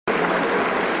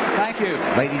Thank you.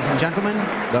 Ladies and gentlemen,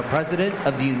 the President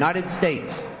of the United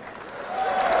States.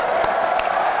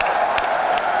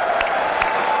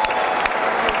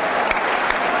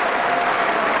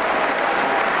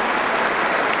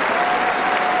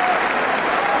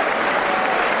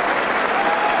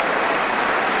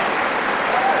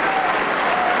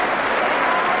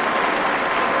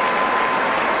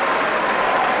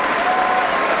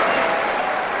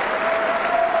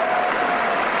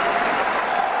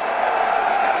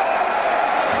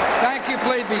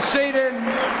 Please be seated.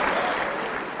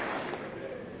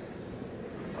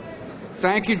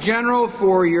 Thank you, General,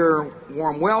 for your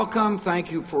warm welcome.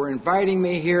 Thank you for inviting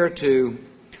me here to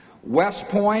West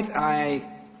Point. I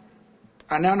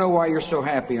now know why you're so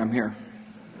happy I'm here.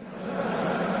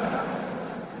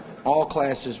 All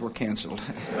classes were canceled.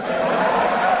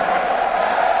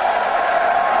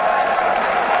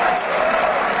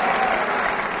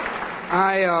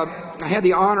 I had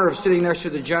the honor of sitting next to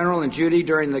the General and Judy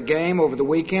during the game over the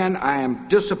weekend. I am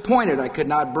disappointed I could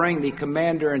not bring the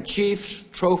Commander-in-Chief's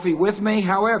trophy with me.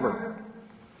 However,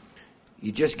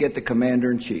 you just get the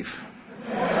Commander-in-Chief.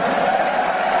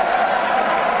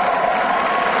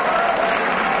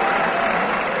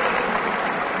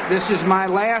 This is my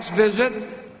last visit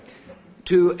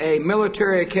to a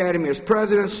military academy as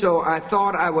president, so I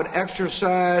thought I would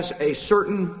exercise a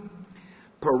certain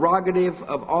prerogative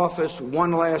of office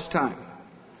one last time.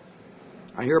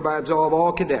 I hereby absolve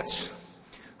all cadets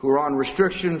who are on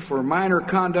restriction for minor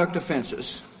conduct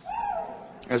offenses.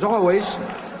 As always,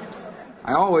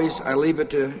 I leave it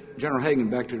to General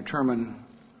Hagenbeck to determine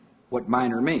what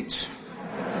minor means.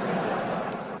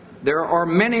 There are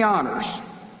many honors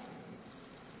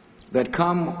that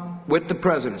come with the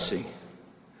presidency,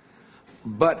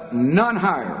 but none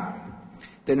higher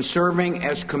than serving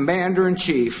as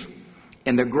Commander-in-Chief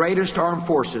in the greatest armed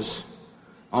forces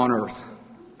on earth.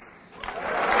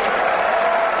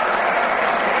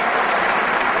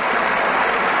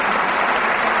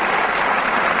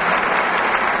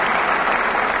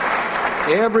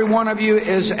 Every one of you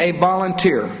is a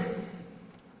volunteer.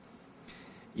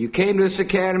 You came to this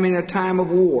academy in a time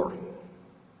of war,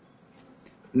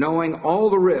 knowing all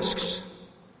the risks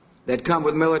that come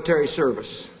with military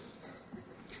service.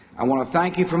 I want to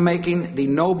thank you for making the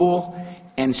noble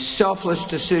and selfless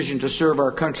decision to serve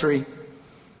our country,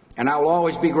 and I will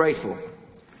always be grateful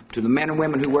to the men and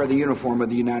women who wear the uniform of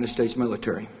the United States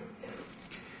military.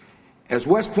 As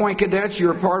West Point cadets,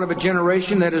 you're part of a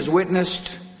generation that has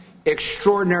witnessed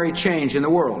extraordinary change in the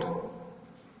world.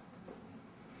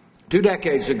 2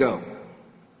 decades ago,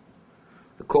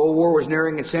 the Cold War was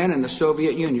nearing its end and the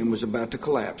Soviet Union was about to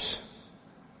collapse.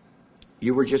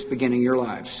 You were just beginning your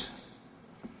lives.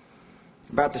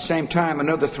 About the same time,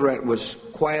 another threat was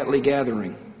quietly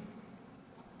gathering.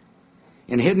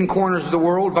 In hidden corners of the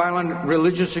world, violent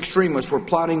religious extremists were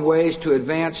plotting ways to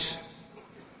advance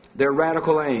their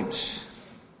radical aims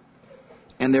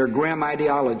and their grim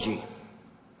ideology.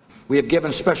 We have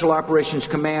given Special Operations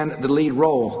Command the lead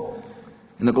role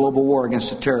in the global war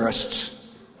against the terrorists.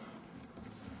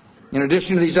 In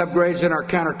addition to these upgrades in our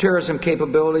counterterrorism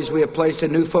capabilities, we have placed a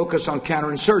new focus on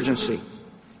counterinsurgency.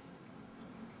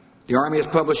 The Army has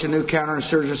published a new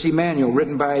counterinsurgency manual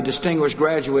written by a distinguished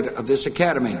graduate of this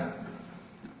academy,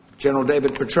 General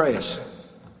David Petraeus.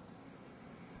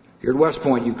 Here at West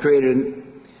Point, you've created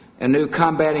a new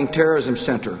Combating Terrorism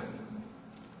Center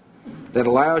that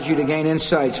allows you to gain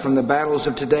insights from the battles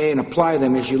of today and apply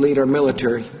them as you lead our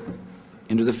military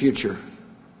into the future.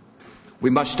 We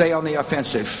must stay on the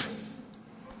offensive.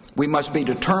 We must be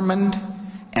determined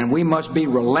and we must be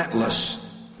relentless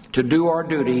to do our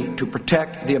duty to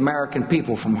protect the American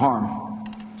people from harm.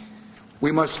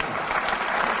 We must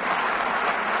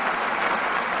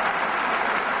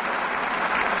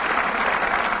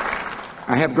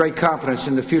I have great confidence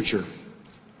in the future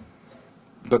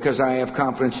because I have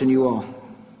confidence in you all.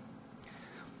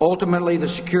 Ultimately, the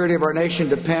security of our nation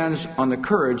depends on the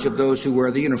courage of those who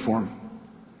wear the uniform.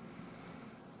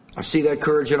 I see that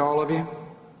courage in all of you.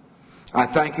 I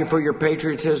thank you for your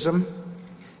patriotism.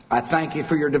 I thank you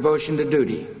for your devotion to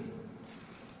duty.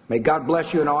 May God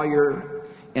bless you in all your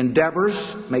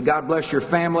endeavors. May God bless your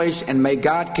families, and may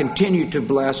God continue to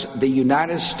bless the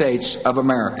United States of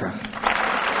America.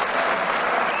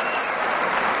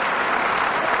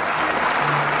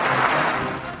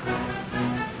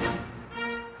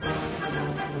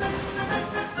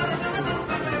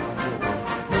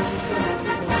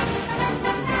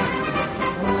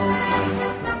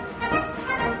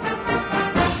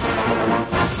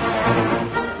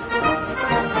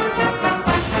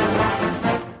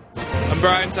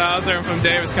 I'm from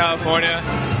Davis, California.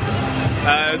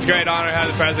 It was a great honor to have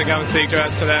the President come and speak to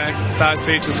us today. Thought his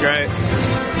speech was great.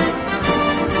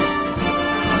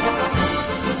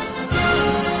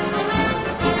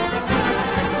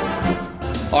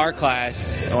 Our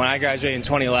class, when I graduate in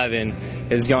 2011,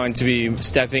 is going to be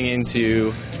stepping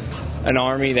into an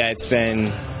Army that's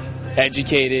been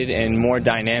educated and more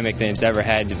dynamic than it's ever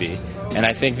had to be. And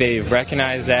I think they've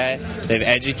recognized that, they've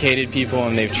educated people,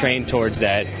 and they've trained towards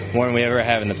that more than we ever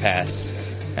have in the past.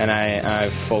 And I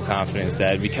have full confidence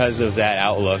that because of that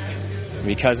outlook,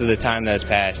 because of the time that has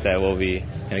passed, that we'll be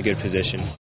in a good position.